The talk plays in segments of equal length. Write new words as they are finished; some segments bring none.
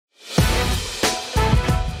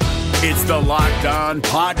It's the Locked On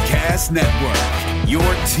Podcast Network, your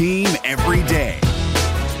team every day.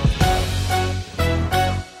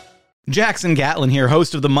 Jackson Gatlin here,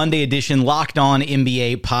 host of the Monday edition Locked On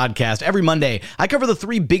NBA podcast. Every Monday, I cover the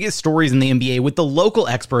three biggest stories in the NBA with the local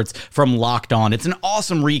experts from Locked On. It's an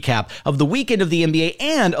awesome recap of the weekend of the NBA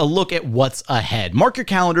and a look at what's ahead. Mark your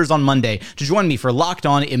calendars on Monday to join me for Locked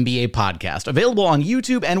On NBA podcast, available on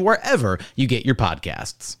YouTube and wherever you get your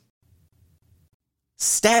podcasts.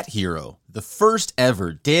 Stat Hero, the first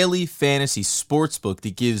ever daily fantasy sportsbook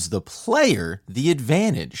that gives the player the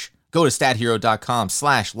advantage. Go to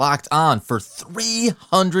stathero.com/lockedon for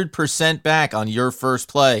 300% back on your first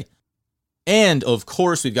play. And of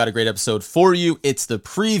course, we've got a great episode for you. It's the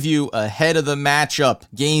preview ahead of the matchup.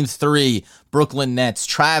 Game 3, Brooklyn Nets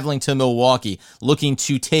traveling to Milwaukee, looking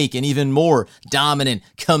to take an even more dominant,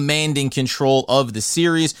 commanding control of the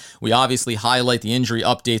series. We obviously highlight the injury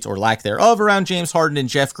updates or lack thereof around James Harden and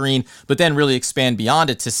Jeff Green, but then really expand beyond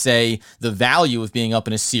it to say the value of being up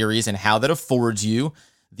in a series and how that affords you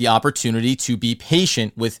the opportunity to be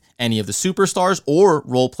patient with any of the superstars or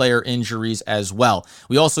role player injuries as well.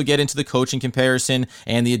 We also get into the coaching comparison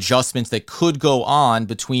and the adjustments that could go on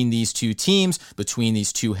between these two teams, between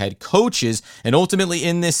these two head coaches, and ultimately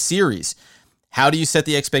in this series. How do you set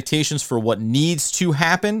the expectations for what needs to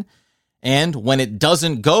happen? And when it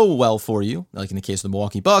doesn't go well for you, like in the case of the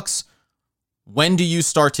Milwaukee Bucks, when do you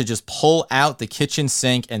start to just pull out the kitchen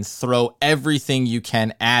sink and throw everything you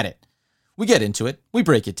can at it? We get into it, we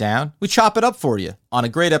break it down, we chop it up for you on a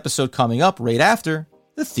great episode coming up right after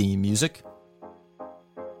the theme music.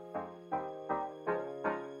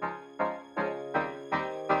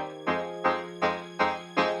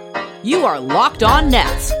 You are Locked On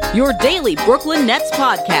Nets, your daily Brooklyn Nets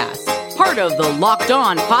podcast. Part of the Locked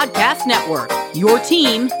On Podcast Network, your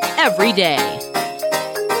team every day.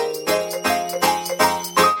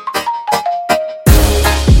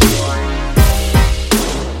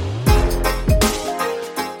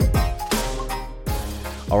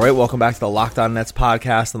 All right, welcome back to the Locked On Nets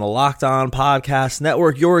podcast on the Locked On Podcast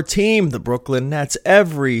Network, your team, the Brooklyn Nets,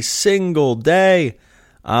 every single day.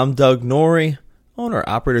 I'm Doug Norrie, owner,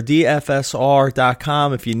 operator,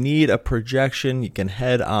 DFSR.com. If you need a projection, you can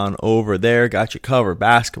head on over there. Got you covered.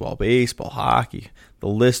 Basketball, baseball, hockey, the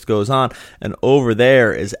list goes on. And over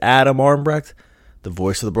there is Adam Armbrecht, the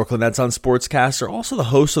voice of the Brooklyn Nets on Sportscaster, also the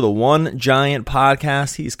host of the One Giant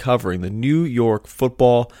podcast. He's covering the New York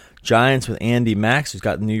Football Giants with Andy Max, who's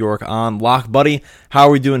got New York on lock. Buddy, how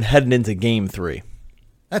are we doing heading into Game 3?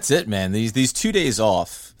 That's it, man. These 2 days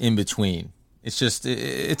off in between, it's just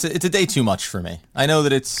it's a day too much for me. I know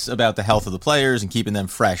that it's about the health of the players and keeping them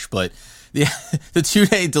fresh, but the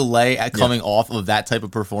 2-day delay at coming off of that type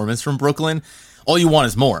of performance from Brooklyn, all you want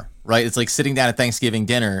is more, right? It's like sitting down at Thanksgiving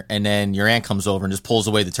dinner and then your aunt comes over and just pulls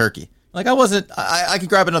away the turkey. Like I could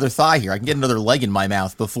grab another thigh here. I can get another leg in my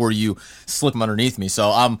mouth before you slip them underneath me.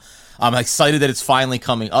 So I'm excited that it's finally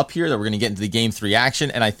coming up here, that we're going to get into the Game 3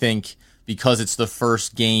 action. And I think because it's the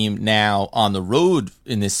first game now on the road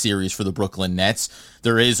in this series for the Brooklyn Nets,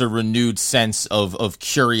 there is a renewed sense of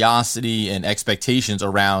curiosity and expectations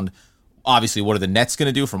around, obviously, what are the Nets going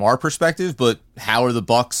to do from our perspective, but how are the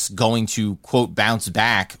Bucks going to, quote, bounce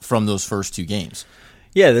back from those first 2 games?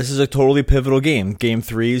 Yeah, this is a totally pivotal game. Game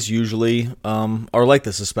 3s usually are like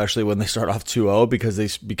this, especially when they start off 2-0, because they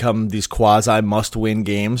become these quasi must-win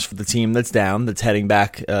games for the team that's down, that's heading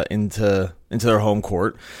back into their home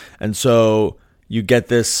court. And so you get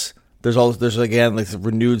this. There's again like a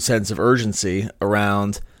renewed sense of urgency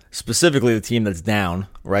around specifically the team that's down,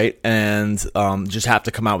 right? And just have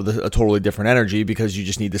to come out with a totally different energy because you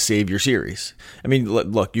just need to save your series. I mean,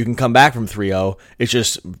 look, you can come back from 3-0. It's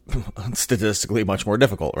just statistically much more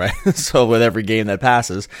difficult, right? So with every game that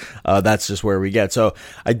passes, that's just where we get. So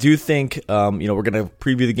I do think, we're going to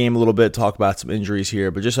preview the game a little bit, talk about some injuries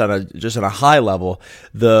here, but just on a high level,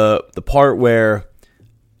 the part where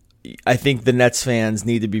I think the Nets fans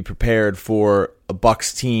need to be prepared for a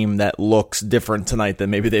Bucks team that looks different tonight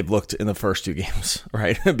than maybe they've looked in the first 2 games,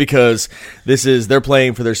 right? Because they're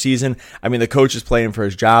playing for their season. I mean, the coach is playing for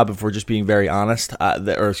his job, if we're just being very honest,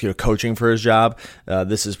 coaching for his job.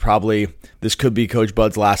 This could be Coach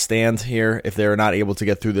Bud's last stand here if they're not able to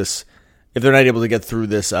get through this. If they're not able to get through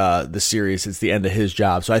this series, it's the end of his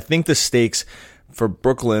job. So I think the stakes for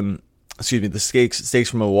the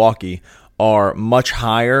stakes for Milwaukee are much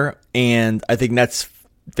higher, and I think Nets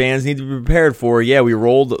fans need to be prepared for, we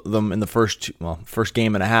rolled them in the first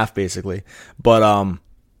game and a half, basically, but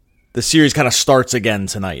the series kind of starts again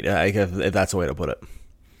tonight, if that's the way to put it.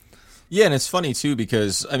 Yeah, and it's funny too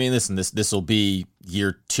because I mean, listen, this will be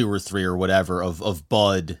year 2 or 3 or whatever of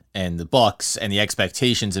Bud and the Bucks and the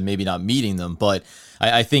expectations and maybe not meeting them, but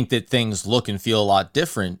I think that things look and feel a lot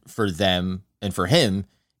different for them and for him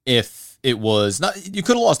if it was not. You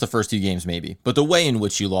could have lost the first 2 games maybe, but the way in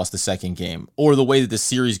which you lost the second game or the way that the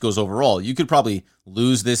series goes overall, you could probably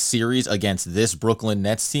lose this series against this Brooklyn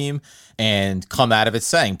Nets team and come out of it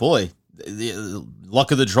saying, boy, the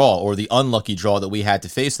luck of the draw or the unlucky draw that we had to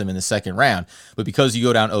face them in the second round. But because you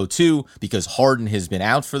go down 0-2, because Harden has been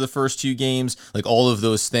out for the first 2 games, like all of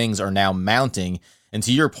those things are now mounting. And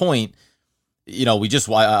to your point, you know,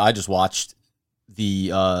 I just watched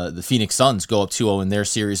the Phoenix Suns go up 2-0 in their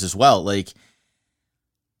series as well. Like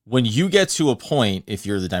when you get to a point, if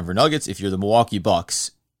you're the Denver Nuggets, if you're the Milwaukee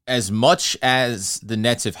Bucks, as much as the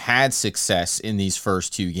Nets have had success in these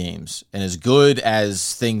first 2 games, and as good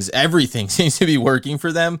as everything seems to be working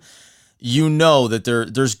for them, you know that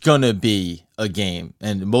there's gonna be a game,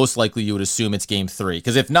 and most likely you would assume it's game 3.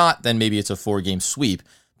 Because if not, then maybe it's a 4-game sweep.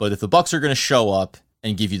 But if the Bucks are gonna show up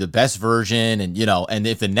and give you the best version, and and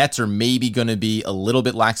if the Nets are maybe gonna be a little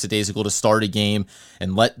bit lackadaisical to start a game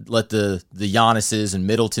and let the Giannis's and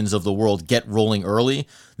Middletons of the world get rolling early,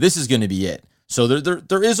 this is gonna be it. So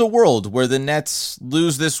there is a world where the Nets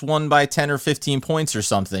lose this one by 10 or 15 points or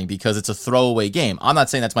something because it's a throwaway game. I'm not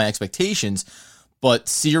saying that's my expectations, but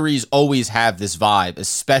series always have this vibe,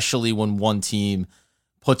 especially when one team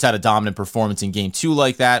puts out a dominant performance in game 2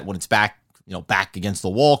 like that, when it's back against the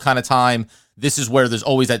wall kind of time. This is where there's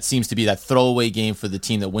always that seems to be that throwaway game for the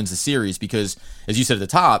team that wins the series because, as you said at the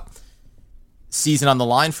top, season on the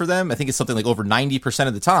line for them, I think it's something like over 90%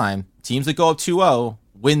 of the time, teams that go up 2-0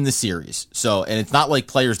 win the series. So, and it's not like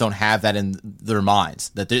players don't have that in their minds,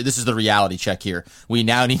 that this is the reality check here. We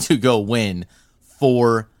now need to go win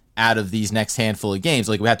 4 out of these next handful of games.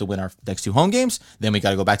 Like we have to win our next 2 home games, then we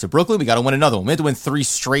got to go back to Brooklyn, we got to win another one. We have to win 3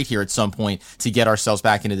 straight here at some point to get ourselves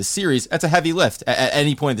back into the series. That's a heavy lift at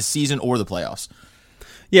any point of the season or the playoffs.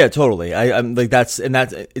 Yeah, totally. I'm like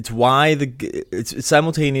it's why it's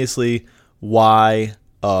simultaneously why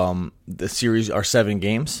the series are 7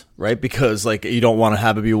 games, right? Because like you don't want to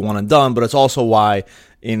have it be one and done, but it's also why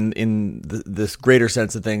in this greater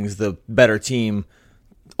sense of things, the better team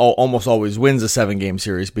almost always wins a 7-game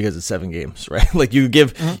series because it's 7 games, right? Like you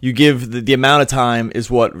give the amount of time is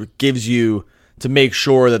what gives you to make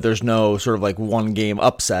sure that there's no sort of like 1-game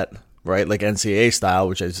upset, right? Like NCAA style,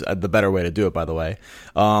 which is the better way to do it, by the way.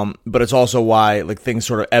 But it's also why like things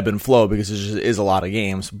sort of ebb and flow because it just is a lot of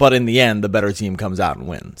games. But in the end, the better team comes out and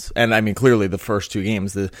wins. And I mean, clearly the first 2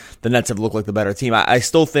 games, the Nets have looked like the better team. I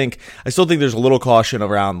still think there's a little caution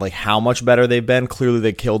around like how much better they've been. Clearly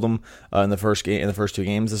they killed them in the first 2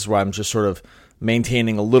 games. This is why I'm just sort of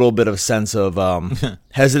maintaining a little bit of sense of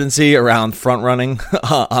hesitancy around front running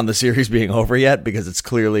on the series being over yet because it's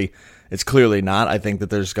clearly not. I think that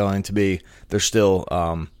there's still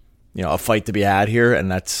a fight to be had here,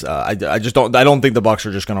 and that's I don't think the Bucks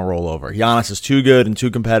are just going to roll over. Giannis is too good and too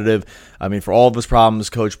competitive. I mean, for all of his problems,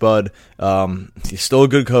 Coach Bud, he's still a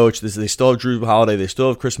good coach. They still have Drew Holiday, they still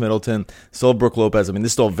have Chris Middleton, still have Brook Lopez. I mean, this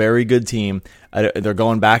is still a very good team. They're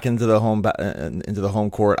going back into the home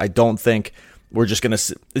court. I don't think we're just going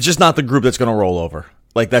to. It's just not the group that's going to roll over.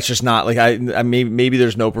 Like that's just not like I maybe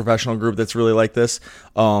there's no professional group that's really like this,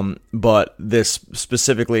 but this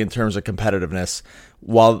specifically in terms of competitiveness.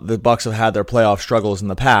 While the Bucks have had their playoff struggles in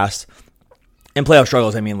the past, and playoff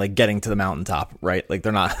struggles I mean like getting to the mountaintop, right? Like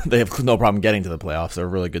they have no problem getting to the playoffs. They're a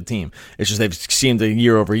really good team. It's just they've seemed to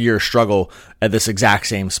year over year struggle at this exact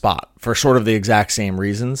same spot for sort of the exact same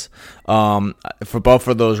reasons. For both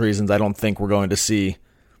of those reasons, I don't think we're going to see.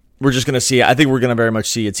 We're just going to see. I think we're going to very much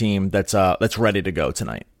see a team that's ready to go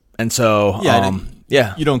tonight. And so,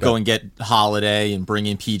 you don't go and get Holiday and bring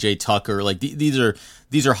in PJ Tucker. Like these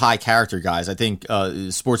are high character guys. I think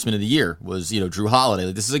Sportsman of the Year was Drew Holiday.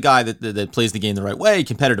 Like, this is a guy that plays the game the right way,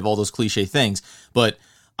 competitive, all those cliche things. But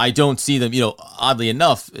I don't see them. Oddly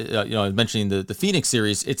enough, mentioning the Phoenix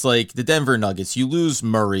series, it's like the Denver Nuggets. You lose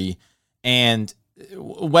Murray, and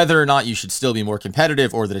whether or not you should still be more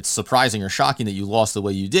competitive or that it's surprising or shocking that you lost the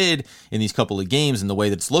way you did in these couple of games and the way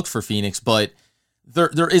that it's looked for Phoenix, but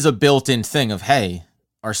there is a built-in thing of, hey,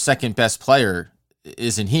 our second best player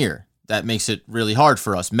isn't here. That makes it really hard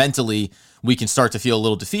for us. Mentally, we can start to feel a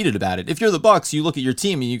little defeated about it. If you're the Bucks, you look at your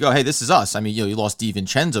team and you go, hey, this is us. I mean, you lost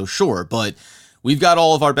DiVincenzo, sure, but we've got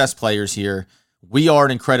all of our best players here. We are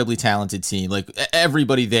an incredibly talented team. Like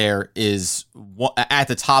everybody there is at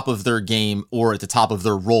the top of their game or at the top of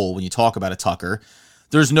their role. When you talk about a Tucker,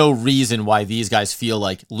 there's no reason why these guys feel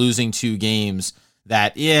like losing 2 games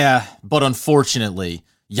that, but unfortunately,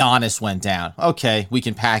 Giannis went down. Okay, we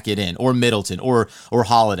can pack it in. Or Middleton or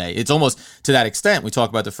Holiday. It's almost to that extent. We talk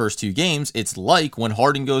about the first two games. It's like when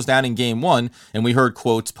Harden goes down in game one, and we heard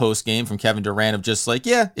quotes post-game from Kevin Durant of just like,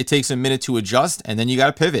 yeah, it takes a minute to adjust, and then you got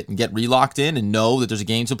to pivot and get re-locked in and know that there's a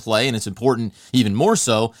game to play, and it's important even more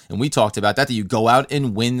so, and we talked about that you go out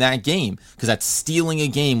and win that game, because that's stealing a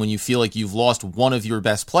game when you feel like you've lost one of your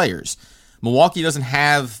best players. Milwaukee doesn't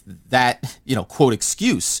have that, quote,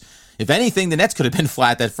 excuse. If anything, the Nets could have been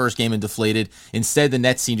flat that first game and deflated. Instead, the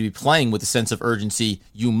Nets seem to be playing with the sense of urgency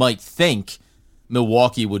you might think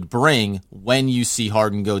Milwaukee would bring when you see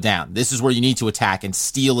Harden go down. This is where you need to attack and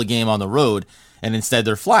steal a game on the road, and instead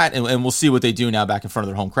they're flat, and we'll see what they do now back in front of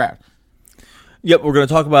their home crowd. Yep, we're going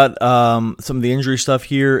to talk about some of the injury stuff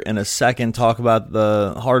here in a second, talk about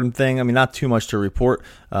the Harden thing. I mean, not too much to report,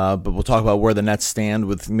 but we'll talk about where the Nets stand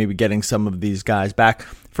with maybe getting some of these guys back.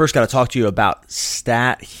 First, got to talk to you about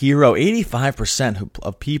Stat Hero. 85%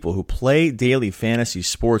 of people who play daily fantasy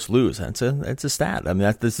sports lose. It's a stat. I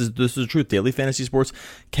mean, this is the truth. Daily fantasy sports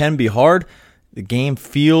can be hard. The game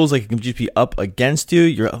feels like it can just be up against you.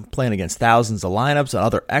 You're playing against thousands of lineups and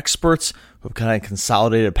other experts who have kind of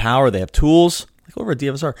consolidated power. They have tools like over at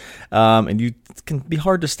DFSR, and it can be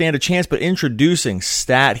hard to stand a chance. But introducing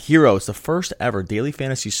Stat Hero, it's the first ever daily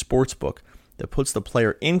fantasy sports book that puts the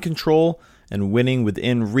player in control and winning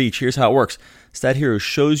within reach. Here's how it works. Stat Hero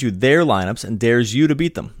shows you their lineups and dares you to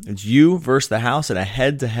beat them. It's you versus the house in a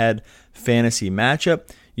head-to-head fantasy matchup.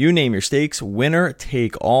 You name your stakes. Winner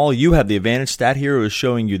take all. You have the advantage. Stat Hero is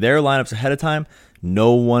showing you their lineups ahead of time.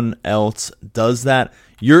 No one else does that.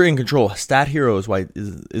 You're in control. Stat Hero is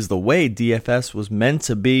the way DFS was meant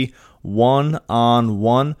to be.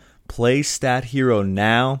 One-on-one. Play Stat Hero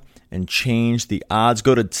now and change the odds.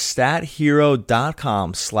 Go to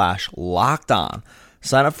stathero.com/lockedon.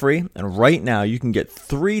 Sign up free, and right now you can get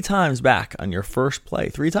 3 times back on your first play.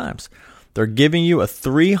 3 times. They're giving you a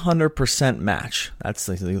 300% match.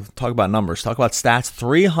 Talk about numbers. Talk about stats.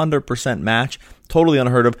 300% match. Totally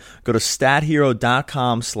unheard of. Go to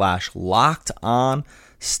stathero.com/lockedon.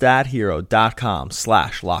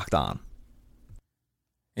 stathero.com/lockedon.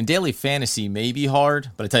 And daily fantasy may be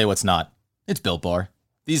hard, but I tell you what's not. It's Built Bar.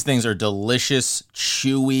 These things are delicious,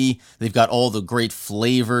 chewy. They've got all the great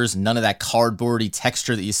flavors, none of that cardboardy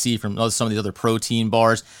texture that you see from some of these other protein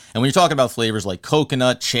bars. And when you're talking about flavors like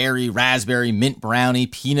coconut, cherry, raspberry, mint brownie,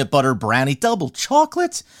 peanut butter brownie, double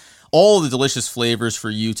chocolate, all the delicious flavors for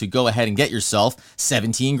you to go ahead and get yourself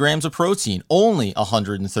 17 grams of protein, only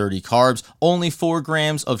 130 carbs, only 4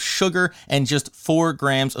 grams of sugar, and just 4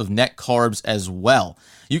 grams of net carbs as well.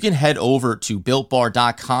 You can head over to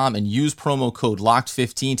BuiltBar.com and use promo code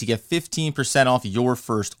LOCKED15 to get 15% off your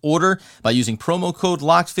first order by using promo code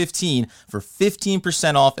LOCKED15 for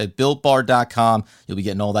 15% off at BuiltBar.com. You'll be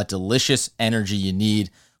getting all that delicious energy you need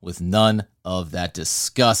with none of that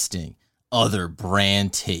disgusting other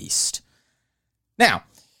brand taste. Now,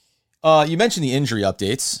 you mentioned the injury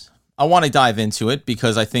updates. I want to dive into it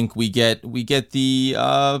because I think we get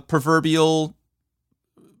the proverbial,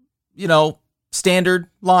 standard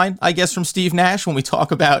line, I guess, from Steve Nash when we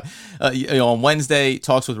talk about, on Wednesday,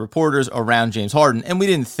 talks with reporters around James Harden. And I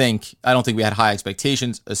don't think we had high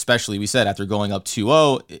expectations, especially, we said, after going up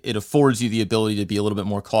 2-0, it affords you the ability to be a little bit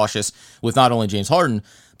more cautious with not only James Harden,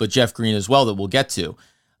 but Jeff Green as well, that we'll get to.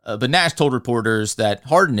 But Nash told reporters that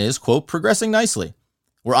Harden is, quote, progressing nicely.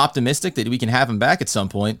 We're optimistic that we can have him back at some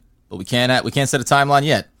point, but we can't set a timeline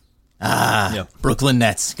yet. Yep. Brooklyn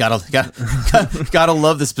Nets. Gotta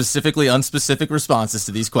love the specifically unspecific responses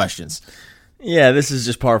to these questions. Yeah, this is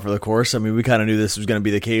just par for the course. I mean, we kind of knew this was going to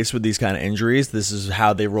be the case with these kind of injuries. This is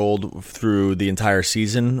how they rolled through the entire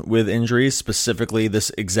season with injuries, specifically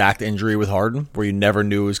this exact injury with Harden, where you never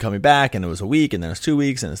knew it was coming back, and it was a week, and then it's 2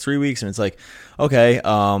 weeks, and it's 3 weeks, and it's like, okay,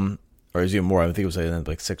 or it was even more. I think it was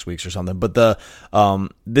like 6 weeks or something. But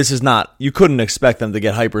this is not, you couldn't expect them to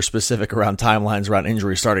get hyper specific around timelines around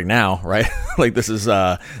injuries starting now, right? Like this is,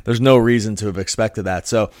 there's no reason to have expected that.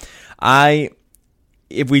 So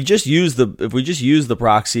if we just use the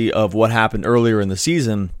proxy of what happened earlier in the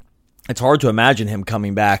season, it's hard to imagine him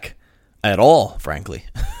coming back at all, frankly.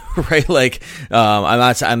 Right? Like,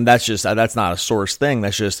 that's not a source thing.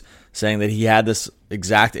 That's just saying that he had this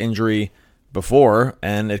exact injury before,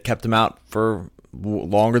 and it kept him out for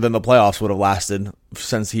longer than the playoffs would have lasted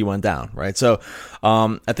since he went down, right? So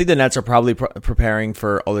I think the Nets are probably preparing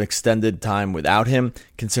for an extended time without him,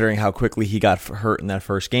 considering how quickly he got hurt in that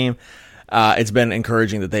first game. It's been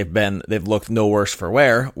encouraging that they've looked no worse for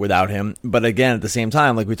wear without him. But again, at the same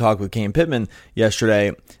time, like we talked with Kane Pittman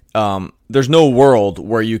yesterday, there's no world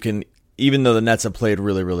where you can even though the Nets have played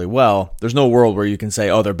really, really well, there's no world where you can say,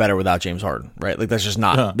 oh, they're better without James Harden, right? Like that's just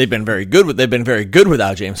not. Yeah. They've been very good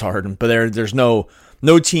without James Harden, but there's no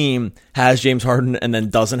team has James Harden and then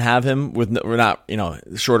doesn't have him we're not,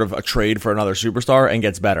 short of a trade for another superstar and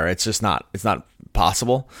gets better. It's just not. It's not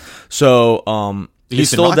possible. So it's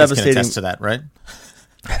still Rockets devastating. can attest to that, right?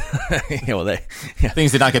 Yeah,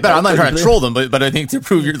 Things did not get better. I'm not trying to troll them, but I think to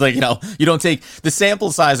prove you're you don't take the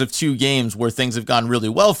sample size of 2 games where things have gone really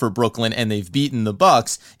well for Brooklyn and they've beaten the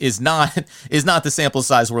Bucks is not the sample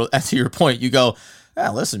size where, to your point, you go,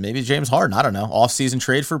 listen, maybe James Harden, I don't know, off-season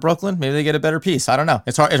trade for Brooklyn, maybe they get a better piece. I don't know.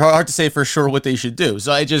 It's hard to say for sure what they should do.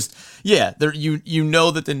 So you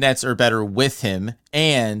know that the Nets are better with him,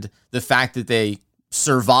 and the fact that they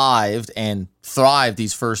survived and thrived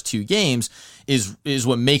these first 2 games is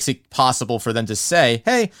what makes it possible for them to say,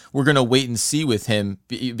 hey, we're going to wait and see with him,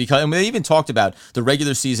 because and they even talked about the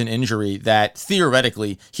regular season injury that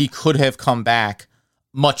theoretically he could have come back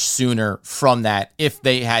much sooner from that if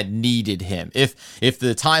they had needed him. If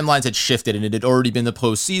the timelines had shifted and it had already been the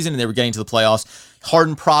postseason and they were getting to the playoffs,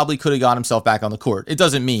 Harden probably could have got himself back on the court. It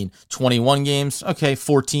doesn't mean 21 games,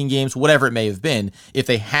 14 games, whatever it may have been. If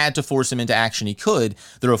they had to force him into action, he could.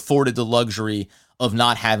 They're afforded the luxury of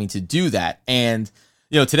not having to do that. And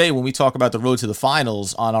today when we talk about the road to the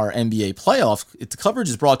finals on our NBA playoffs, the coverage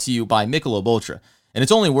is brought to you by Michelob Ultra. And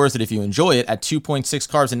it's only worth it if you enjoy it. At 2.6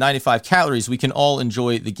 carbs and 95 calories, we can all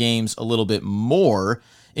enjoy the games a little bit more,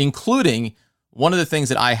 including one of the things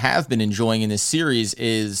that I have been enjoying in this series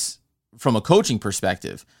is from a coaching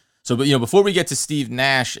perspective. So, but before we get to Steve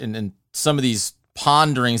Nash and some of these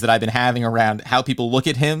ponderings that I've been having around how people looked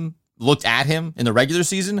at him in the regular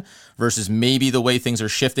season versus maybe the way things are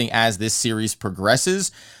shifting as this series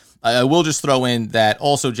progresses, I will just throw in that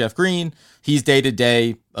also Jeff Green, he's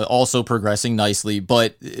day-to-day, also progressing nicely.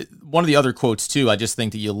 But one of the other quotes, too, I just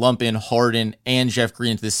think that you lump in Harden and Jeff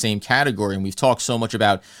Green into the same category, and we've talked so much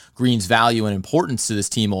about Green's value and importance to this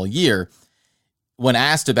team all year. When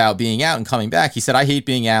asked about being out and coming back, he said, I hate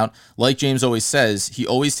being out. Like James always says, he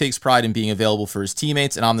always takes pride in being available for his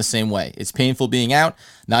teammates, and I'm the same way. It's painful being out,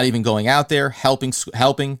 not even going out there, helping,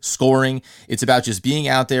 scoring. It's about just being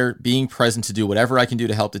out there, being present to do whatever I can do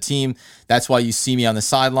to help the team. That's why you see me on the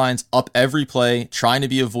sidelines, up every play, trying to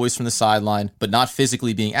be a voice from the sideline, but not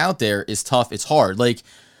physically being out there is tough. It's hard. Like,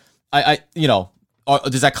 does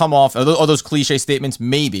that come off? Are those cliche statements?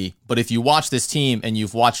 Maybe. But if you watch this team and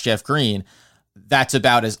you've watched Jeff Green, that's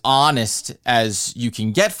about as honest as you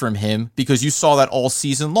can get from him, because you saw that all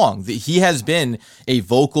season long. He has been a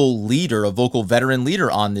vocal leader, a vocal veteran leader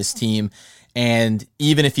on this team. And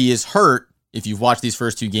even if he is hurt, if you've watched these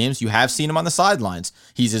first 2 games, you have seen him on the sidelines.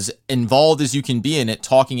 He's as involved as you can be in it,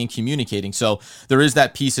 talking and communicating. So there is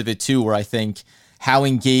that piece of it too, where I think how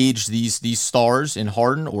engaged these stars in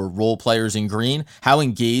Harden or role players in Green, how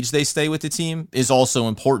engaged they stay with the team is also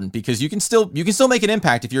important, because you can still make an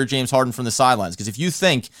impact if you're James Harden from the sidelines. Because if you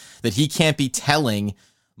think that he can't be telling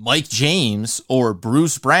Mike James or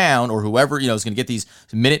Bruce Brown or whoever is going to get these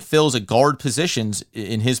minute fills at guard positions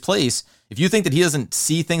in his place, if you think that he doesn't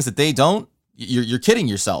see things that they don't, you're kidding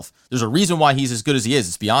yourself. There's a reason why he's as good as he is.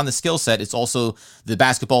 It's beyond the skill set. It's also the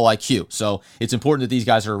basketball IQ. So it's important that these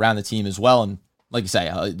guys are around the team as well. And like you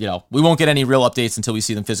say, we won't get any real updates until we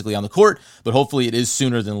see them physically on the court, but hopefully it is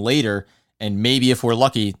sooner than later. And maybe if we're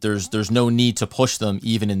lucky, there's no need to push them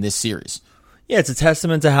even in this series. Yeah, it's a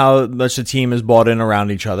testament to how much the team is bought in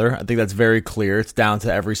around each other. I think that's very clear. It's down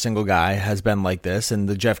to every single guy has been like this, and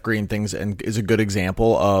the Jeff Green thing is a good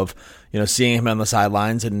example of seeing him on the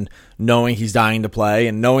sidelines and knowing he's dying to play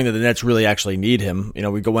and knowing that the Nets really actually need him.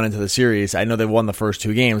 We went into the series. I know they've won the first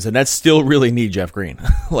 2 games. The Nets still really need Jeff Green.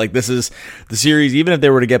 Like, this is the series. Even if they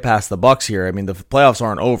were to get past the Bucks here, I mean, the playoffs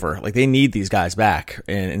aren't over. Like, they need these guys back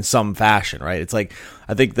in some fashion, right? It's like,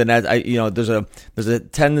 I think the Nets, there's a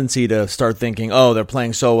tendency to start thinking, oh, they're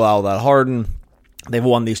playing so well without Harden. They've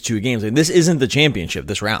won these 2 games. And this isn't the championship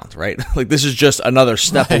this round, right? Like, this is just another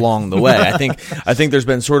step along the way. I think there's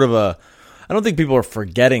been sort of I don't think people are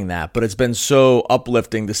forgetting that, but it's been so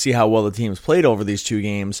uplifting to see how well the team's played over these 2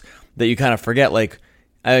 games that you kind of forget. Like,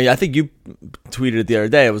 I think you tweeted it the other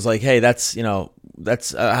day. It was like, hey, that's it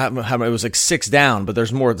was like 6 down, but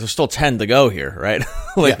there's still 10 to go here, right?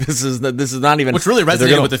 This is not even, which really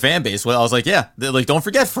resonated with the fan base. Well, I was like, don't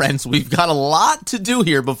forget, friends, we've got a lot to do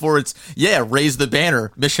here before it's raise the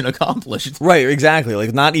banner, mission accomplished. Right, exactly.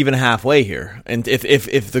 Like, not even halfway here. And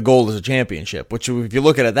if the goal is a championship, which if you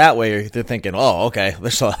look at it that way, they're thinking, oh, okay,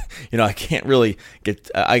 I can't really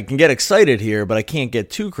I can get excited here, but I can't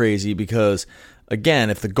get too crazy because,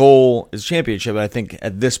 again, if the goal is championship, I think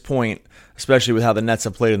at this point, especially with how the Nets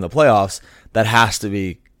have played in the playoffs, that has to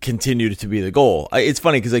be continue to be the goal. It's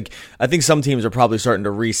funny because like I think some teams are probably starting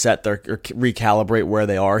to reset or recalibrate where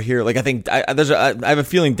they are here. Like I think I have a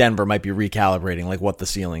feeling Denver might be recalibrating like what the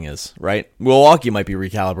ceiling is, right? Milwaukee might be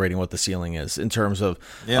recalibrating what the ceiling is in terms of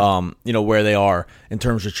where they are in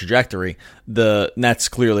terms of trajectory. The Nets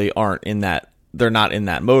clearly aren't in that. They're not in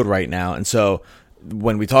that mode right now, and so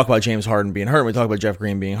when we talk about James Harden being hurt, we talk about Jeff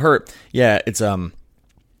Green being hurt. Yeah, it's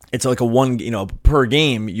like a one, per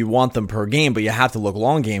game. You want them per game, but you have to look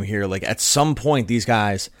long game here. Like at some point, these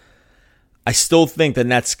guys, I still think the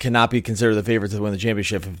Nets cannot be considered the favorites to win the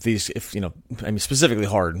championship specifically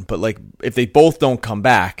Harden, but like if they both don't come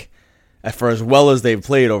back for as well as they've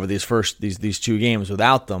played over these 2 games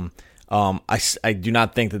without them, I do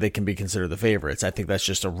not think that they can be considered the favorites. I think that's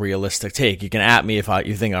just a realistic take. You can at me if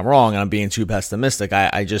you think I'm wrong and I'm being too pessimistic.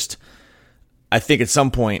 I think at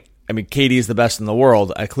some point, I mean, KD is the best in the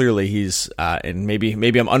world. Clearly, he's and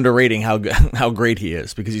maybe I'm underrating how great he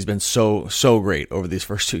is because he's been so great over these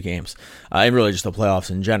first 2 games, and really just the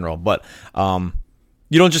playoffs in general. But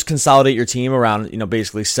you don't just consolidate your team around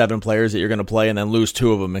basically 7 players that you're going to play and then lose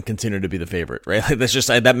 2 of them and continue to be the favorite, right? Like that's just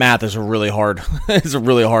that math is a really hard it's a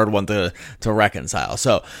really hard one to reconcile.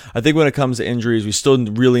 So I think when it comes to injuries, we still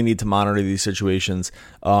really need to monitor these situations.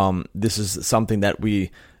 This is something that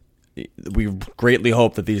we greatly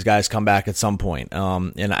hope that these guys come back at some point.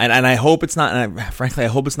 And I hope it's not, and frankly, I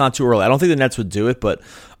hope it's not too early. I don't think the Nets would do it, but,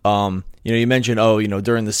 you mentioned,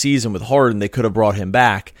 during the season with Harden, they could have brought him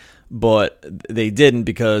back, but they didn't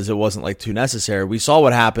because it wasn't like too necessary. We saw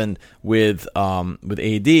what happened with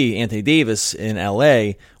AD, Anthony Davis in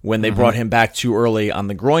LA when they brought him back too early on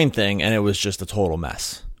the groin thing, and it was just a total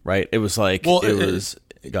mess, right? It was like, go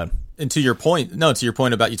ahead. And to your point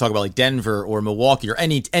about you talk about like Denver or Milwaukee or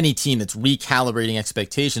any team that's recalibrating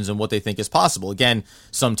expectations and what they think is possible. Again,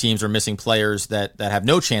 some teams are missing players that have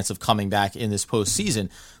no chance of coming back in this postseason.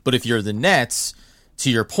 But if you're the Nets, to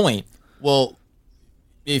your point, well,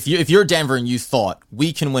 if you're Denver and you thought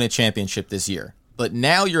we can win a championship this year, but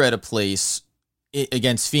now you're at a place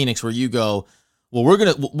against Phoenix where you go, well,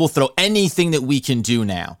 we'll throw anything that we can do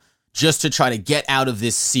now just to try to get out of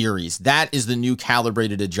this series. That is the new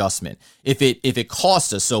calibrated adjustment. If it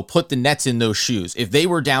costs us, so put the Nets in those shoes. If they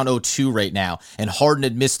were down 0-2 right now and Harden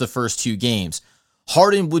had missed the first 2 games,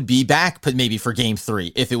 Harden would be back, but maybe for game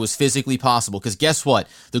 3 if it was physically possible. Because guess what?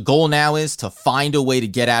 The goal now is to find a way to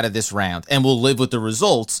get out of this round, and we'll live with the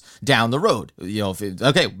results down the road.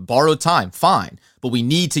 Borrowed time, fine, but we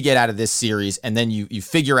need to get out of this series, and then you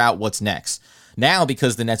figure out what's next. Now,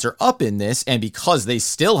 because the Nets are up in this and because they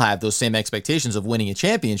still have those same expectations of winning a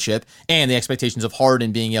championship and the expectations of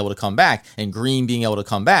Harden being able to come back and Green being able to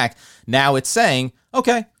come back, now it's saying,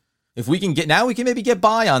 okay, if we can maybe get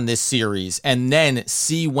by on this series and then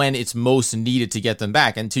see when it's most needed to get them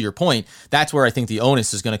back. And to your point, that's where I think the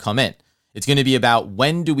onus is going to come in. It's going to be about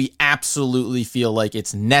when do we absolutely feel like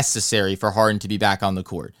it's necessary for Harden to be back on the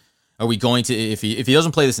court. Are we going to, if he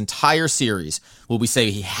doesn't play this entire series, will we say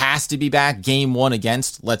he has to be back game 1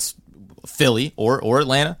 against, Philly or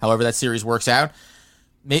Atlanta, however that series works out?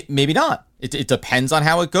 Maybe not. It depends on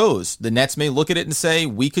how it goes. The Nets may look at it and say,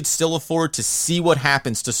 we could still afford to see what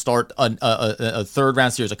happens to start a third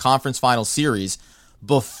round series, a conference final series,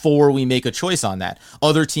 before we make a choice on that.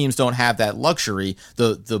 Other teams don't have that luxury.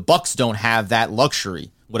 The Bucks don't have that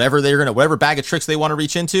luxury. Whatever bag of tricks they want to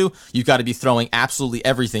reach into, you've got to be throwing absolutely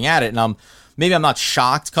everything at it. And I'm not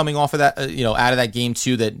shocked coming off of that, out of that game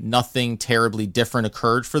 2 that nothing terribly different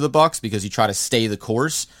occurred for the Bucks because you try to stay the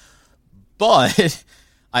course. But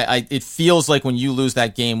it feels like when you lose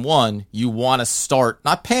that game 1, you want to start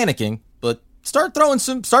not panicking, but start throwing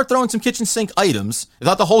some kitchen sink items. If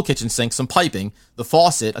not the whole kitchen sink, some piping, the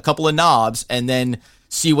faucet, a couple of knobs, and then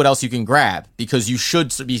see what else you can grab, because you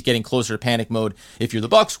should be getting closer to panic mode if you're the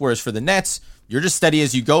Bucks. Whereas for the Nets, you're just steady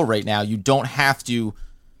as you go right now. You don't have to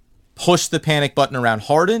push the panic button around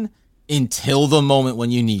Harden until the moment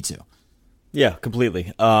when you need to. Yeah,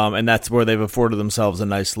 completely. And that's where they've afforded themselves a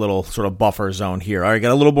nice little sort of buffer zone here. All right,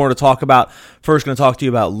 got a little more to talk about. First, going to talk to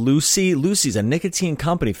you about Lucy. Lucy's a nicotine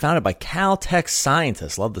company founded by Caltech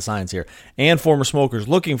scientists, love the science here, and former smokers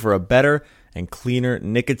looking for a better and cleaner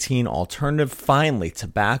nicotine alternative. Finally,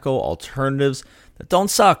 tobacco alternatives that don't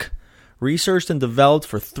suck. Researched and developed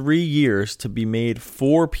for 3 years to be made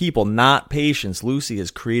for people, not patients, Lucy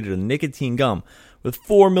has created a nicotine gum with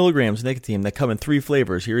 4 milligrams of nicotine that come in 3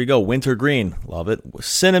 flavors. Here you go. Winter green. Love it. With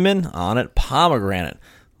cinnamon on it. Pomegranate.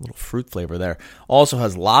 A little fruit flavor there. Also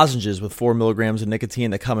has lozenges with 4 milligrams of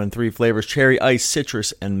nicotine that come in 3 flavors. Cherry ice,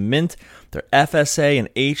 citrus, and mint. They're FSA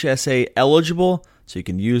and HSA eligible. so you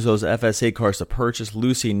can use those FSA cards to purchase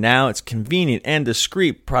Lucy now. It's convenient and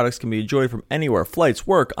discreet. Products can be enjoyed from anywhere, flights,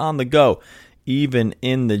 work, on the go, even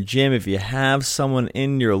in the gym. If you have someone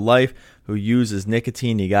in your life who uses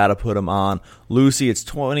nicotine, you got to put them on Lucy. It's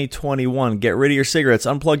 2021. Get rid of your cigarettes,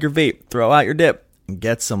 unplug your vape, throw out your dip, and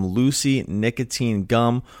get some Lucy nicotine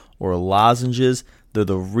gum or lozenges. They're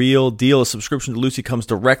the real deal. A subscription to Lucy comes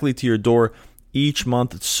directly to your door each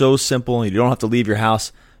month. It's so simple. You don't have to leave your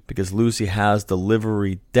house because Lucy has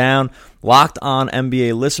delivery down. Locked On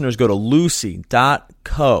NBA listeners, go to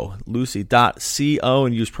lucy.co, lucy.co,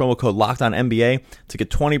 and use promo code LOCKEDONNBA to get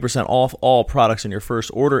 20% off all products in your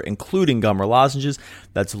first order, including gum or lozenges.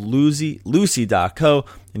 That's lucy.co,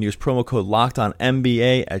 and use promo code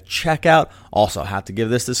LOCKEDONNBA at checkout. Also, have to give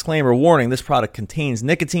this disclaimer. Warning, this product contains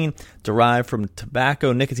nicotine derived from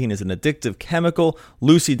tobacco. Nicotine is an addictive chemical.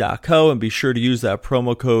 Lucy.co, and be sure to use that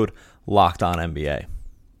promo code LOCKEDONNBA.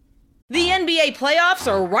 The NBA playoffs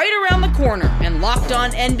are right around the corner, and Locked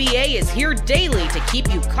On NBA is here daily to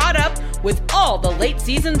keep you caught up with all the late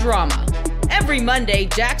season drama. Every Monday,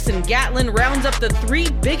 Jackson Gatlin rounds up the 3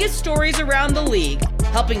 biggest stories around the league,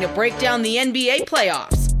 helping to break down the NBA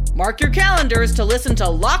playoffs. Mark your calendars to listen to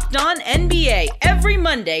Locked On NBA every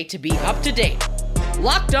Monday to be up to date.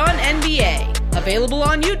 Locked On NBA, available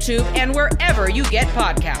on YouTube and wherever you get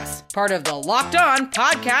podcasts. Part of the Locked On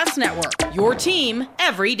Podcast Network, your team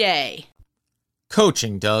every day.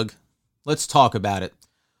 Coaching, Doug. Let's talk about it.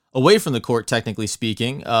 Away from the court, technically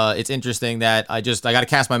speaking, it's interesting that I got to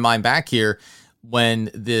cast my mind back here when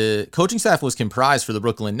the coaching staff was comprised for the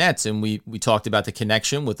Brooklyn Nets, and we talked about the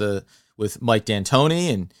connection with Mike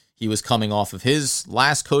D'Antoni, and he was coming off of his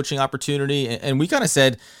last coaching opportunity, and we kind of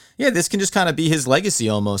said, yeah, this can just kind of be his legacy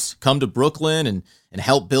almost. Come to Brooklyn and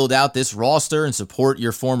help build out this roster and support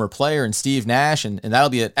your former player and Steve Nash, and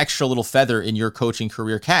that'll be an extra little feather in your coaching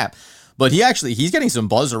career cap. But he's getting some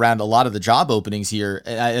buzz around a lot of the job openings here.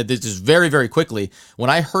 This is very, very quickly.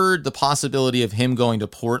 When I heard the possibility of him going to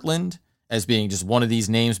Portland as being just one of these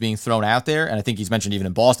names being thrown out there, and I think he's mentioned even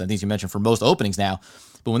in Boston, I think he's mentioned for most openings now.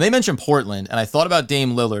 But when they mentioned Portland, and I thought about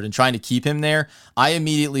Dame Lillard and trying to keep him there, I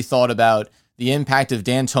immediately thought about the impact of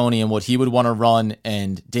D'Antoni and what he would want to run,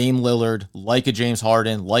 and Dame Lillard, like a James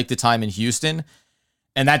Harden, like the time in Houston.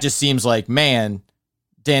 And that just seems like, man,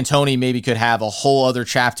 D'Antoni maybe could have a whole other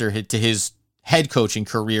chapter to his head coaching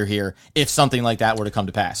career here if something like that were to come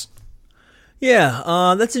to pass.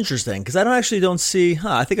 Yeah, that's interesting because I don't see.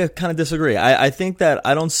 I think I kind of disagree. I think that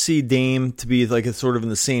I don't see Dame to be like sort of in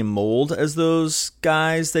the same mold as those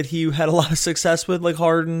guys that he had a lot of success with, like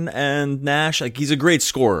Harden and Nash. Like he's a great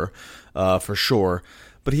scorer, for sure,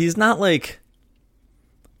 but he's not like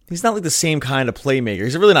the same kind of playmaker.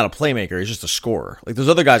 He's really not a playmaker. He's just a scorer. Like those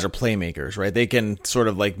other guys are playmakers, right? They can sort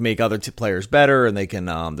of like make other players better, and they can.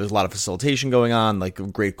 There's a lot of facilitation going on, like a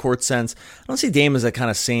great court sense. I don't see Dame as that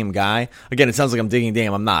kind of same guy. Again, it sounds like I'm digging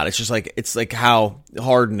Dame. I'm not. It's like how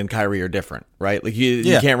Harden and Kyrie are different, right? Like you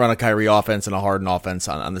can't run a Kyrie offense and a Harden offense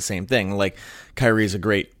on the same thing. Like Kyrie's a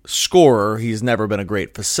great scorer. He's never been a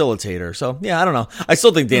great facilitator. So, yeah, I don't know. I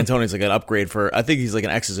still think D'Antoni's like an upgrade I think he's like an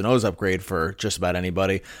X's and O's upgrade for just about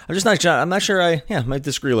anybody. I'm just not sure. I'm not sure I might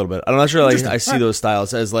disagree a little bit. I'm not sure I see those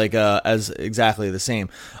styles as as exactly the same.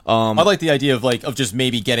 I like the idea of just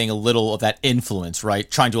maybe getting a little of that influence, right?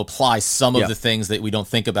 Trying to apply some of the things that we don't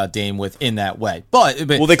think about Dame with in that way. But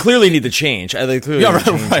well, they clearly need to change. They clearly need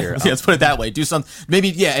to change here. Yeah, let's put it that way. Do something.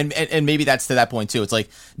 Maybe, and maybe that's to that point too. It's like,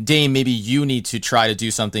 Dame, maybe you need to try to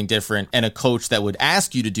do something different, and a coach that would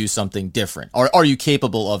ask you to do something different. Are you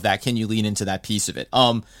capable of that? Can you lean into that piece of it?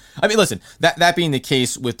 I mean, listen, that being the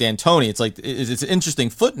case with D'Antoni, it's like, it's an interesting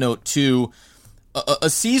footnote to a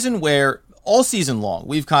season where all season long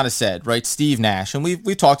we've kind of said, right, Steve Nash, and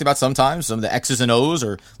we've talked about sometimes some of the X's and O's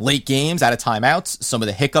or late games out of timeouts, some of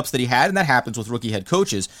the hiccups that he had, and that happens with rookie head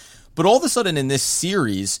coaches. But all of a sudden in this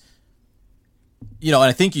series, and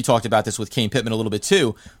I think you talked about this with Kane Pittman a little bit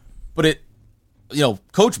too, but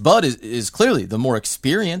Coach Bud is clearly the more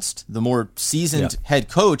experienced, the more seasoned head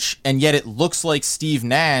coach, and yet it looks like Steve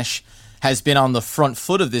Nash has been on the front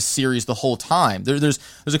foot of this series the whole time. There's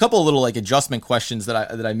a couple of little like adjustment questions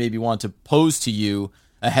that I maybe want to pose to you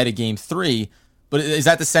ahead of Game 3. But is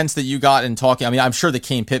that the sense that you got in talking? I mean, I'm sure that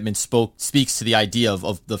Kane Pittman speaks to the idea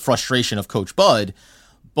of the frustration of Coach Bud.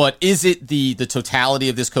 But is it the totality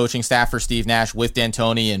of this coaching staff for Steve Nash with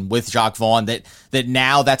D'Antoni and with Jacques Vaughn that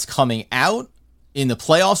now that's coming out in the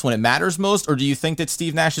playoffs when it matters most? Or do you think that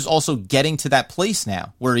Steve Nash is also getting to that place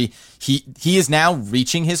now where he is now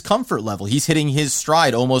reaching his comfort level? He's hitting his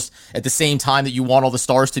stride almost at the same time that you want all the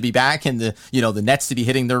stars to be back and the Nets to be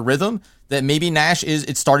hitting their rhythm, that maybe Nash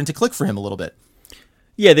it's starting to click for him a little bit.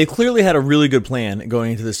 Yeah, they clearly had a really good plan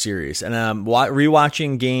going into the series. And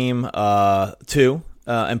rewatching game 2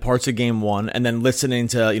 and parts of game 1, and then listening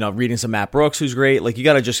to, reading some Matt Brooks, who's great. Like, you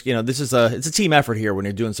got to just, it's a team effort here when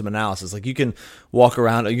you're doing some analysis. Like, you can walk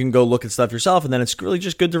around, you can go look at stuff yourself, and then it's really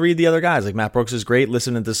just good to read the other guys. Like, Matt Brooks is great.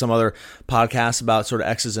 Listening to some other podcasts about sort of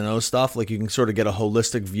X's and O's stuff, like, you can sort of get a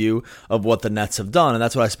holistic view of what the Nets have done. And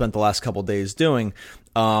that's what I spent the last couple days doing.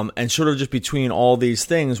 And sort of just between all these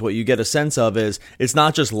things, what you get a sense of is it's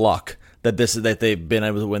not just luck that they've been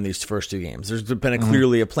able to win these first 2 games. There's been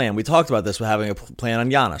clearly a plan. We talked about this with having a plan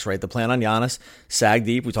on Giannis, right? The plan on Giannis, sag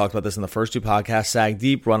deep. We talked about this in the first 2 podcasts. Sag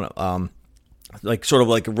deep, run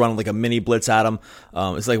run like a mini blitz at him.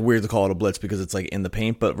 It's like weird to call it a blitz because it's like in the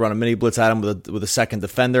paint, but run a mini blitz at him with a second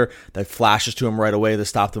defender that flashes to him right away to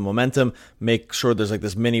stop the momentum. Make sure there's like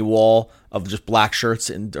this mini wall of just black shirts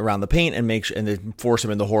around the paint and then force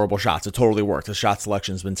him into horrible shots. It totally worked. The shot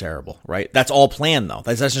selection's been terrible, right? That's all planned though.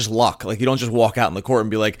 That's just luck. Like, you don't just walk out in the court and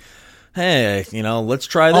be like, hey, let's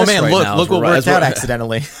try this. Oh man, right now. look what worked out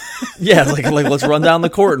accidentally. Yeah, like let's run down the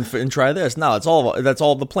court and try this. No, that's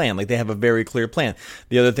all the plan. Like, they have a very clear plan.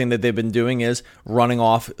 The other thing that they've been doing is running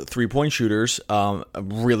off 3-point shooters,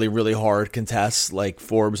 really, really hard contests like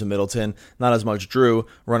Forbes and Middleton, not as much Drew,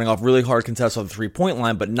 running off really hard contests on the 3-point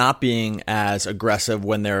line, but not being as aggressive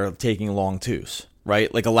when they're taking long twos.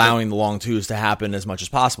 Right, like allowing the long twos to happen as much as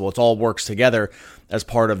possible. It all works together as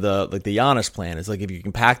part of the Giannis plan. It's like if you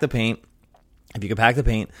can pack the paint,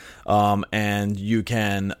 and you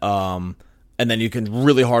can, and then you can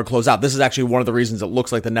really hard close out. This is actually one of the reasons it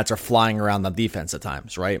looks like the Nets are flying around the defense at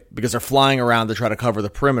times, right? Because they're flying around to try to cover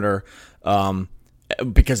the perimeter.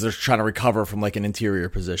 Because they're trying to recover from like an interior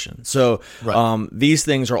position. So these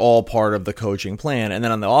things are all part of the coaching plan. And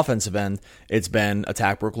then on the offensive end, it's been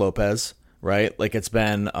attack Brook Lopez. Right? Like, it's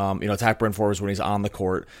been, attack Bryn Forbes when he's on the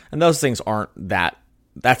court. And those things aren't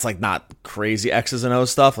that's like not crazy X's and O's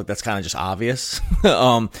stuff. Like, that's kind of just obvious.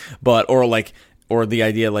 Or the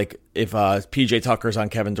idea, like, if PJ Tucker's on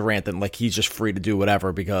Kevin Durant, then like he's just free to do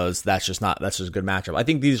whatever because that's just a good matchup. I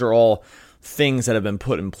think these are all things that have been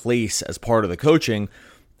put in place as part of the coaching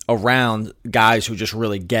around guys who just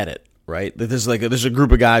really get it. Right? There's a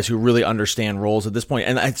group of guys who really understand roles at this point.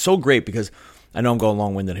 And it's so great because I know I'm going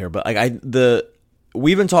long-winded here, but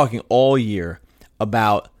we've been talking all year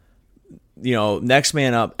about, next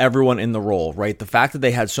man up, everyone in the role, right? The fact that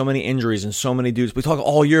they had so many injuries and so many dudes. We talked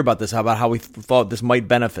all year about this, about how we thought this might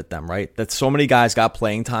benefit them, right? That so many guys got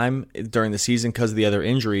playing time during the season because of the other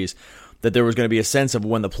injuries, that there was going to be a sense of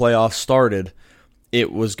when the playoffs started,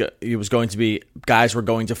 it was going to be guys were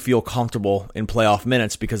going to feel comfortable in playoff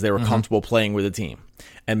minutes because they were comfortable playing with the team.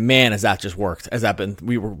 And man, has that just worked? Has that been?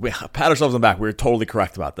 We pat ourselves on the back. We were totally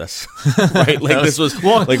correct about this, right? Like, this was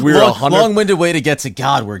like we were 100. Long-winded way to get to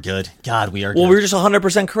God. We're good. God, we are good. Well, we were just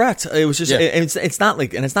 100% correct. It was just, it's not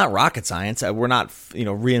like, and it's not rocket science. We're not,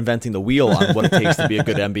 reinventing the wheel on what it takes to be a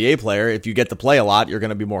good NBA player. If you get to play a lot, you're going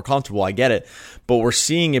to be more comfortable. I get it, but we're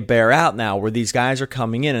seeing it bear out now, where these guys are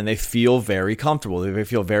coming in and they feel very comfortable. They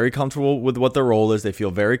feel very comfortable with what their role is. They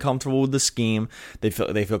feel very comfortable with the scheme. They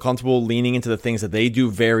feel comfortable leaning into the things that they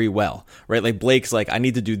do very well, right? Like, Blake's like, I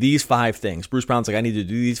need to do these 5 things. Bruce Brown's like, I need to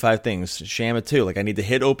do these 5 things. Shamet too. Like, I need to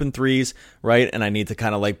hit open threes, right? And I need to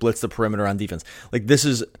kind of like blitz the perimeter on defense. Like,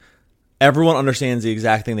 everyone understands the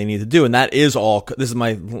exact thing they need to do. And that is all, this is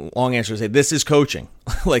my long answer to say, this is coaching.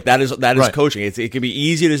 Like, that is right. Coaching. It can be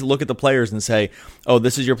easy to look at the players and say, oh,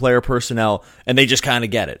 this is your player personnel. And they just kind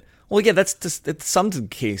of get it. Well, yeah, that's just some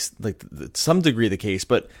degree the case,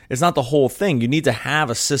 but it's not the whole thing. You need to have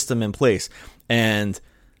a system in place. And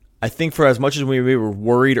I think for as much as we were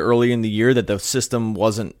worried early in the year that the system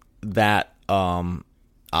wasn't that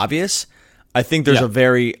obvious, I think there's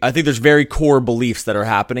there's very core beliefs that are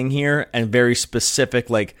happening here, and very specific,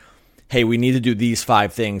 like, hey, we need to do these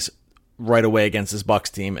 5 things right away against this Bucks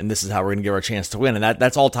team, and this is how we're going to give our chance to win. And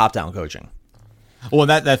that's all top-down coaching. Well,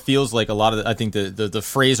 that feels like a lot of I think the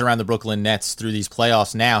phrase around the Brooklyn Nets through these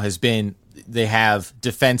playoffs now has been they have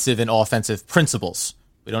defensive and offensive principles.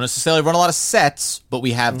 We don't necessarily run a lot of sets, but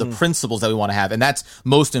we have the principles that we want to have. And that's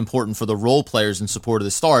most important for the role players in support of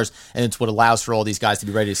the stars. And it's what allows for all these guys to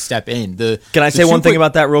be ready to step in. Can I say one thing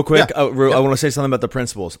about that real quick? Yeah. I want to say something about the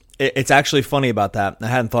principles. It's actually funny about that. I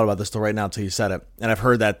hadn't thought about this till right now until you said it. And I've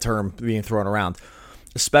heard that term being thrown around,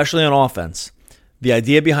 especially on offense. The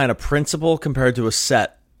idea behind a principle compared to a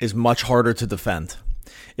set is much harder to defend.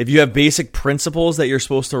 If you have basic principles that you're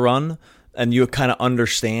supposed to run and you kind of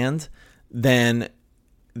understand, then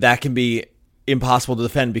that can be impossible to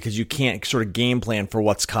defend because you can't sort of game plan for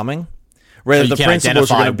what's coming. Right? So you the can't principles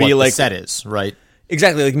are going to be what like the set is, right?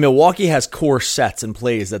 Exactly. Like Milwaukee has core sets and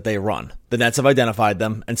plays that they run. The Nets have identified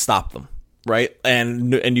them and stopped them, right?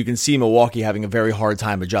 And you can see Milwaukee having a very hard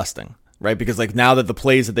time adjusting, right? Because like now that the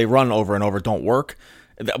plays that they run over and over don't work.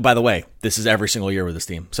 By the way, this is every single year with this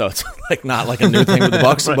team, so it's like not like a new thing with the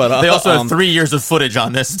Bucks. Right. But they also have 3 years of footage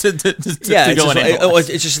on this to go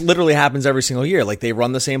it just literally happens every single year. Like they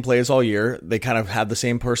run the same plays all year. They kind of have the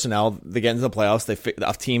same personnel. They get into the playoffs.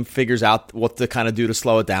 A team figures out what to kind of do to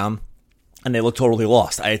slow it down, and they look totally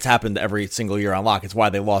lost. It's happened every single year on lock. It's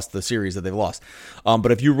why they lost the series that they've lost.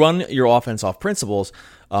 But if you run your offense off principles,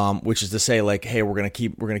 which is to say, like, hey, we're gonna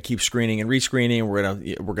keep screening and rescreening.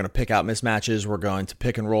 We're gonna pick out mismatches. We're going to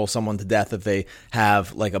pick and roll someone to death if they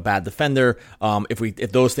have like a bad defender.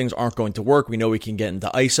 If those things aren't going to work, we know we can get into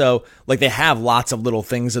ISO. Like they have lots of little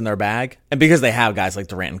things in their bag, and because they have guys like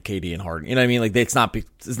Durant and KD and Harden, you know what I mean? Like that's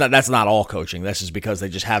not all coaching. That's just because they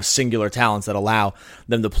just have singular talents that allow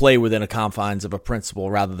them to play within the confines of a principle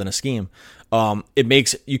rather than a scheme.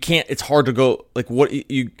 It's hard to go like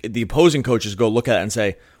the opposing coaches go look at it and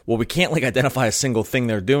say, well, we can't like identify a single thing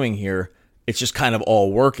they're doing here. It's just kind of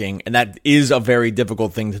all working. And that is a very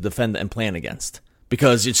difficult thing to defend and plan against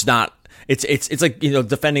because it's like,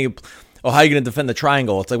 defending, how are you going to defend the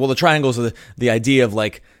triangle? It's like, well, the triangles are the idea of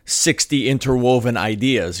like 60 interwoven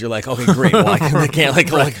ideas. You're like, okay, great. Well, I can't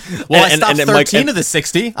I stopped 13 of the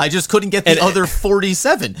 60. I just couldn't get the other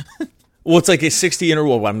 47. Well, it's like a 60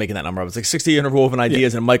 interwoven. I'm making that number up. It's like 60 interwoven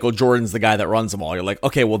ideas, and Michael Jordan's the guy that runs them all. You're like,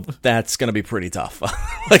 okay, well, that's going to be pretty tough.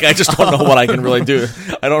 Like, I just don't know what I can really do.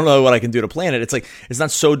 I don't know what I can do to plan it. It's like it's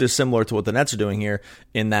not so dissimilar to what the Nets are doing here.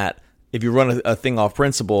 In that, if you run a thing off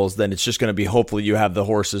principles, then it's just going to be hopefully you have the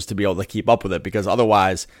horses to be able to keep up with it. Because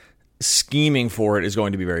otherwise, scheming for it is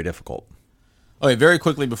going to be very difficult. Okay, very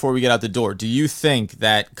quickly before we get out the door, do you think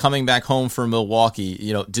that coming back home for Milwaukee,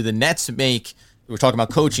 do the Nets make? We're talking about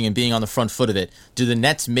coaching and being on the front foot of it. Do the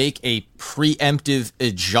Nets make a preemptive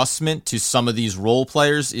adjustment to some of these role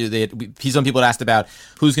players? Some people had asked about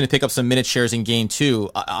who's going to pick up some minute shares in game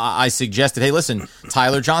 2. I suggested, hey, listen,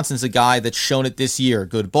 Tyler Johnson's a guy that's shown it this year.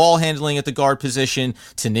 Good ball handling at the guard position,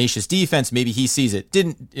 tenacious defense. Maybe he sees it.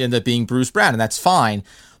 Didn't end up being Bruce Brown, and that's fine.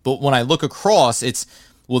 But when I look across,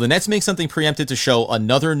 will the Nets make something preemptive to show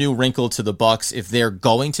another new wrinkle to the Bucks if they're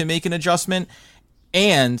going to make an adjustment?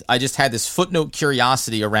 And I just had this footnote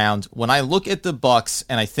curiosity around when I look at the Bucks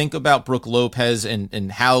and I think about Brook Lopez and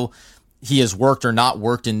how he has worked or not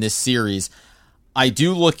worked in this series. I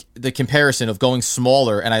do look the comparison of going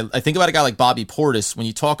smaller, and I think about a guy like Bobby Portis. When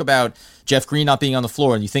you talk about Jeff Green not being on the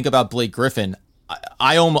floor, and you think about Blake Griffin,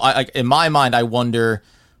 I in my mind I wonder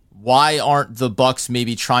why aren't the Bucks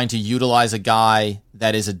maybe trying to utilize a guy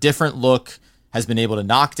that is a different look, has been able to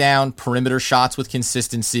knock down perimeter shots with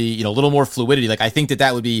consistency, a little more fluidity. Like I think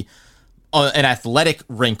that would be an athletic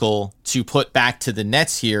wrinkle to put back to the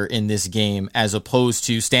Nets here in this game as opposed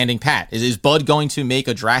to standing pat. Is Bud going to make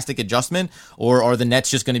a drastic adjustment, or are the Nets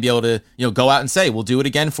just going to be able to go out and say, we'll do it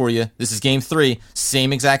again for you. This is game 3,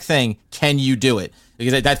 same exact thing. Can you do it?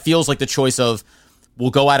 Because that feels like the choice of we'll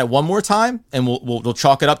go at it one more time and we'll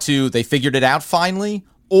chalk it up to they figured it out finally,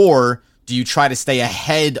 or do you try to stay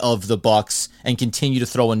ahead of the Bucks and continue to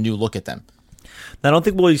throw a new look at them? I don't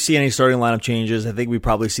think we'll see any starting lineup changes. I think we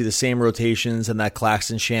probably see the same rotations and that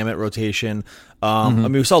Claxton-Shamet rotation. I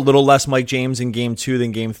mean, we saw a little less Mike James in game 2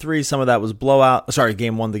 than game 3. Some of that was blowout. Sorry,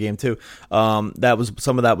 game 1 to game 2. Some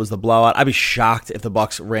of that was the blowout. I'd be shocked if the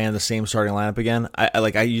Bucks ran the same starting lineup again.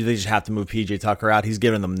 I usually just have to move PJ Tucker out. He's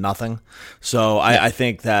given them nothing. So I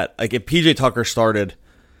think that like if PJ Tucker started.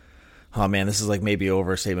 Oh man, this is like maybe an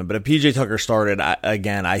overstatement, but if PJ Tucker started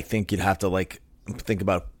again, I think you'd have to like think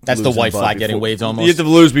about that's the white flag getting waved almost. You'd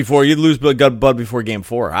lose Bud before game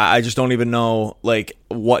 4. I just don't even know like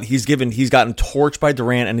what he's given. He's gotten torched by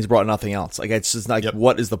Durant and he's brought nothing else. Like it's just like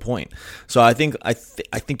what is the point? So I think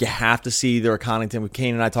you have to see their Connaughton. With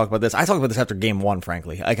Kane and I talked about this. I talked about this after game 1,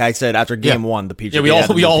 frankly. Like I said after game 1, the PJ. Yeah,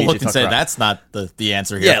 we all looked and said that's not the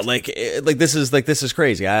answer here. Yeah, like this is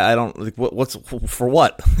crazy. I don't like what's for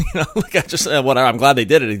what like I just whatever. I'm glad they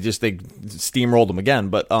did it. They steamrolled them again,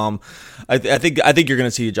 but I think you're going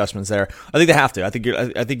to see adjustments there. I think they have to. I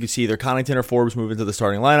think you see either Connaughton or Forbes move into the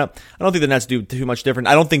starting lineup. I don't think the Nets do too much different.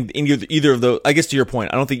 I don't think either of those. I guess to your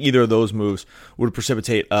point, I don't think either of those moves would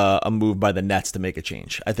precipitate a move by the Nets to make a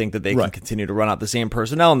change. I think that they can continue to run out the same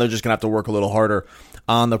personnel, and they're just going to have to work a little harder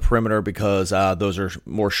on the perimeter because those are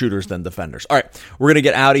more shooters than defenders. All right, we're going to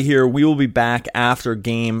get out of here. We will be back after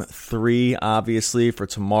game 3, obviously, for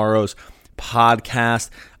tomorrow's podcast.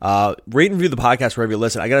 Rate and review the podcast wherever you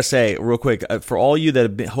listen. I gotta say real quick, for all you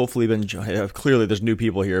that have hopefully been clearly there's new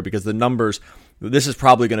people here because the numbers this is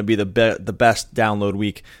probably going to be the best download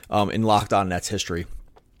week in Locked On Nets history.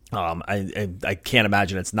 I can't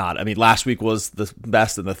imagine it's not. I mean, last week was the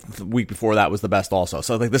best, and the week before that was the best also.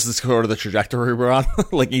 So I think this is sort of the trajectory we're on.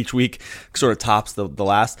 Like each week sort of tops the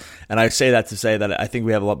last. And I say that to say that I think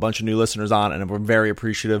we have a bunch of new listeners on, and we're very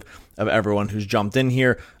appreciative of everyone who's jumped in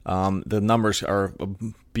here. The numbers are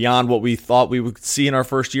beyond what we thought we would see in our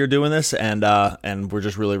first year doing this, and we're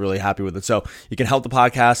just really, really happy with it. So you can help the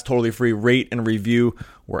podcast totally free, rate and review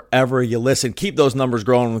wherever you listen. Keep those numbers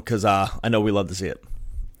growing, because I know we love to see it.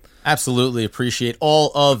 Absolutely appreciate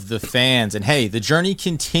all of the fans. And hey, the journey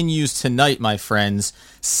continues tonight, my friends.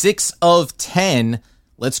 6 of 10.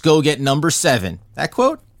 Let's go get number 7. That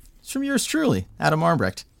quote is from yours truly, Adam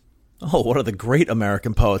Armbrecht. Oh, what are the great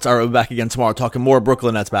American poets. All right, we'll be back again tomorrow talking more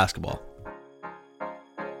Brooklyn Nets basketball.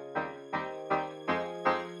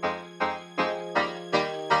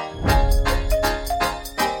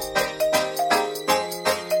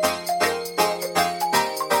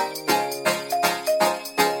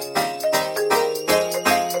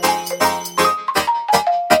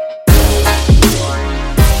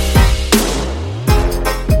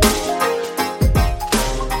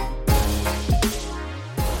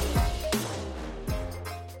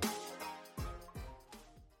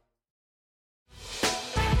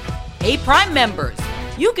 Hey, Prime members,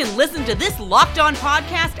 you can listen to this Locked On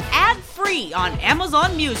podcast ad-free on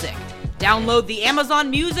Amazon Music. Download the Amazon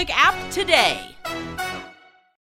Music app today.